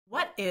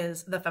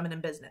is the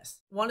feminine business?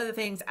 One of the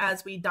things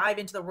as we dive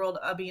into the world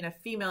of being a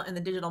female in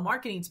the digital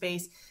marketing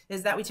space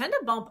is that we tend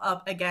to bump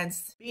up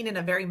against being in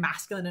a very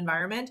masculine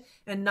environment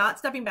and not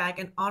stepping back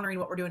and honoring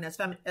what we're doing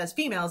as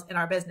females in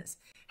our business.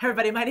 Hey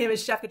everybody, my name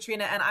is Chef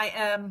Katrina and I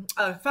am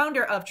a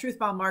founder of Truth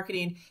Bomb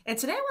Marketing. And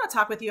today I want to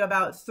talk with you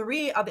about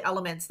 3 of the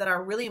elements that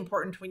are really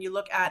important when you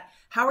look at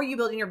how are you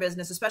building your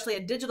business, especially a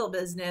digital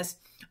business,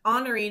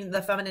 honoring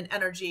the feminine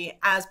energy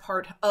as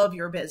part of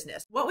your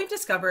business. What we've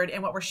discovered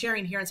and what we're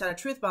sharing here inside of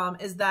Truth Bomb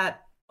is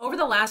that over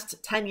the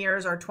last 10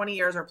 years or 20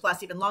 years or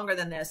plus, even longer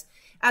than this,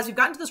 as we've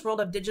gotten to this world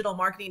of digital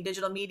marketing,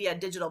 digital media,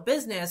 digital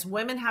business,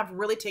 women have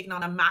really taken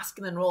on a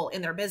masculine role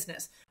in their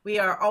business. We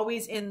are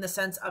always in the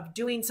sense of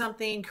doing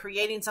something,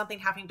 creating something,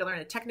 having to learn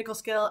a technical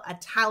skill, a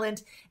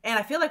talent. And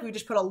I feel like we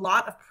just put a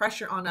lot of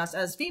pressure on us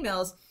as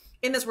females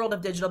in this world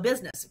of digital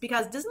business,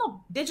 because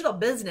digital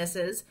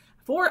businesses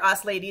for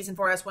us ladies and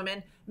for us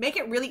women make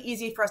it really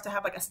easy for us to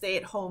have like a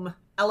stay-at-home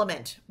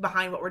element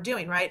behind what we're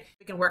doing, right?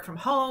 We can work from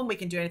home, we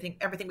can do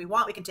everything we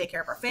want, we can take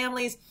care of our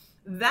families.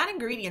 That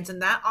ingredients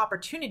and that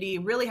opportunity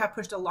really have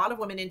pushed a lot of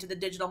women into the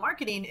digital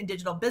marketing and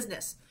digital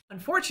business.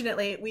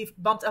 Unfortunately, we've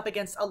bumped up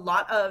against a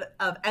lot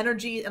of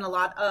energy and a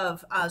lot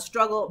of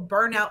struggle,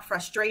 burnout,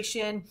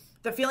 frustration,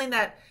 the feeling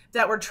that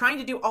we're trying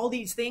to do all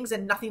these things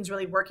and nothing's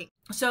really working.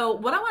 So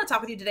what I want to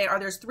talk with you today are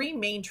there's 3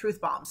 main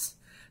truth bombs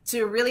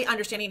to really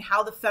understanding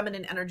how the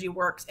feminine energy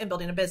works in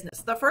building a business.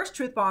 The first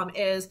truth bomb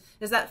is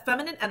that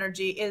feminine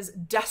energy is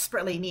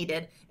desperately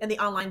needed in the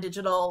online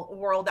digital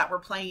world that we're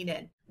playing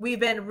in. We've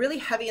been really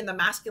heavy in the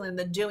masculine,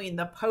 the doing,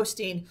 the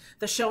posting,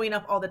 the showing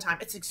up all the time.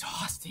 It's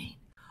exhausting.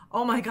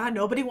 Oh my God,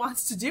 nobody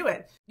wants to do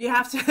it. You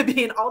have to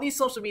be in all these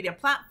social media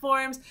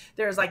platforms.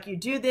 There's like, you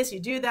do this, you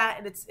do that,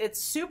 and it's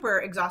super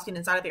exhausting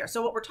inside of there.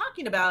 So what we're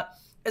talking about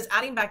is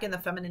adding back in the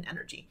feminine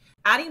energy,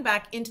 adding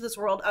back into this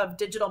world of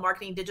digital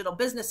marketing, digital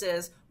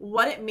businesses,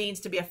 what it means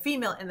to be a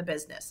female in the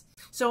business.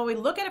 So when we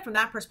look at it from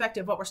that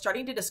perspective, what we're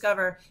starting to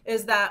discover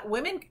is that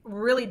women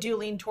really do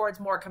lean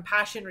towards more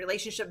compassion,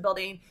 relationship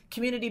building,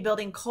 community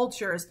building,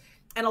 cultures.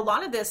 And a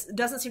lot of this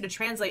doesn't seem to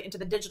translate into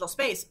the digital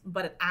space,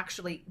 but it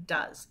actually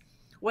does.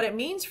 What it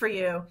means for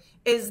you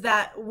is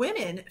that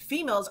women,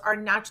 females, are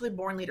naturally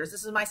born leaders.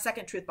 This is my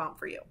second truth bomb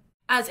for you.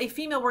 As a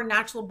female, we're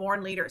natural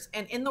born leaders.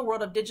 And in the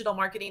world of digital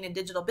marketing and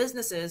digital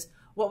businesses,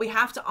 what we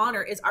have to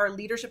honor is our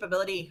leadership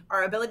ability,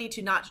 our ability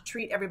to not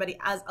treat everybody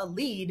as a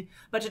lead,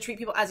 but to treat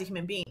people as a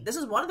human being. This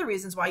is one of the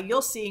reasons why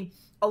you'll see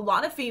a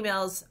lot of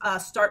females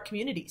start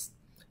communities.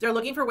 They're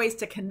looking for ways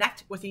to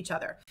connect with each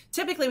other.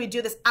 Typically, we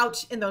do this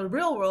out in the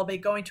real world by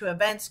going to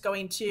events,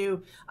 going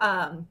to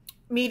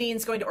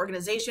meetings, going to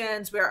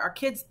organizations where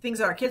things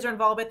that our kids are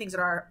involved with, things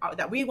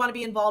that we want to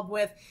be involved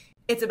with.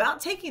 It's about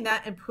taking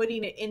that and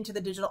putting it into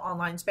the digital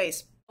online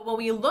space. When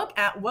we look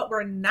at what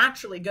we're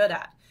naturally good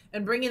at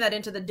and bringing that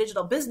into the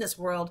digital business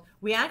world,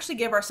 we actually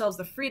give ourselves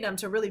the freedom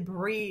to really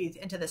breathe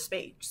into this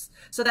space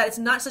so that it's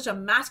not such a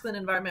masculine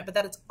environment, but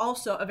that it's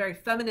also a very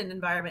feminine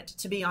environment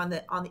to be on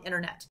the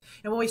internet.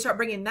 And when we start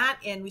bringing that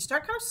in, we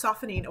start kind of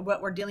softening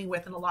what we're dealing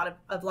with in a lot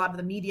of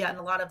the media and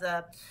a lot of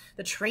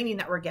the training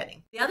that we're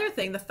getting. The other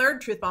thing, the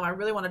third truth bomb I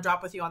really want to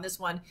drop with you on this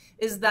one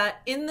is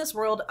that in this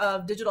world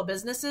of digital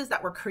businesses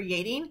that we're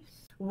creating,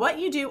 what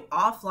you do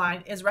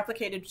offline is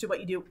replicated to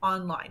what you do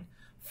online.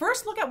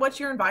 First, look at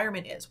what your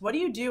environment is. What do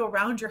you do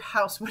around your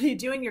house? What do you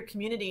do in your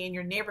community, in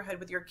your neighborhood,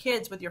 with your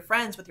kids, with your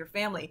friends, with your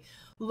family?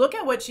 Look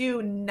at what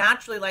you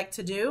naturally like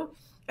to do,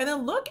 and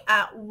then look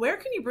at where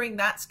can you bring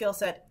that skill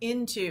set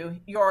into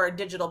your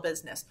digital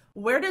business?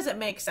 Where does it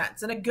make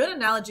sense? And a good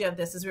analogy of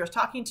this is we were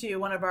talking to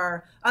one of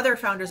our other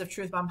founders of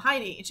Truth Bomb,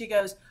 Heidi, and she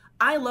goes,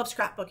 I love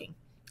scrapbooking.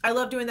 I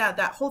love doing that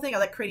whole thing. I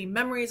like creating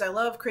memories. I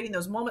love creating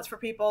those moments for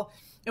people.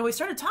 And we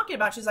started talking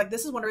about, she's like,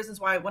 this is one of the reasons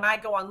why when I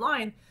go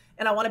online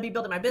and I want to be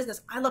building my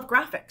business, I love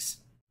graphics.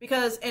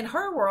 Because in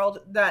her world,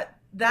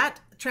 that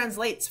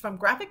translates from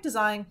graphic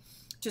design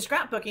to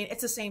scrapbooking.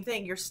 It's the same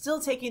thing. You're still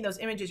taking those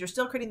images, you're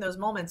still creating those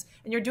moments,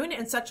 and you're doing it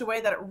in such a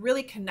way that it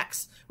really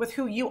connects with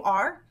who you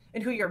are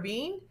and who you're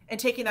being and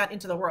taking that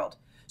into the world.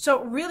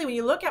 So really, when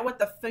you look at what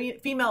the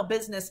female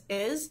business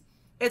is,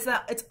 it's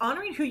that it's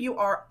honoring who you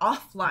are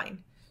offline,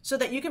 so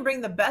that you can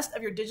bring the best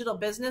of your digital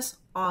business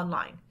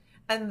online.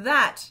 And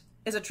that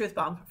is a truth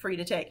bomb for you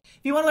to take. If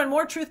you want to learn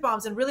more truth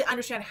bombs and really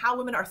understand how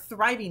women are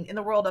thriving in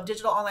the world of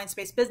digital online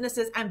space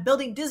businesses and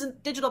building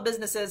digital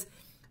businesses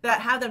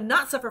that have them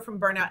not suffer from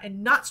burnout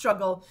and not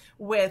struggle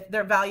with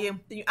their value,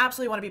 then you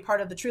absolutely want to be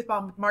part of the Truth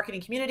Bomb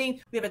marketing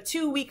community. We have a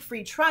 2-week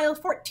free trial,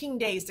 14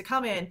 days to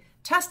come in,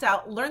 test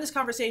out, learn this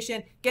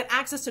conversation, get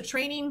access to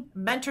training,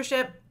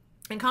 mentorship,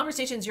 and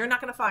conversations you're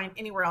not going to find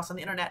anywhere else on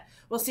the internet.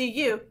 We'll see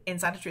you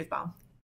inside the Truth Bomb.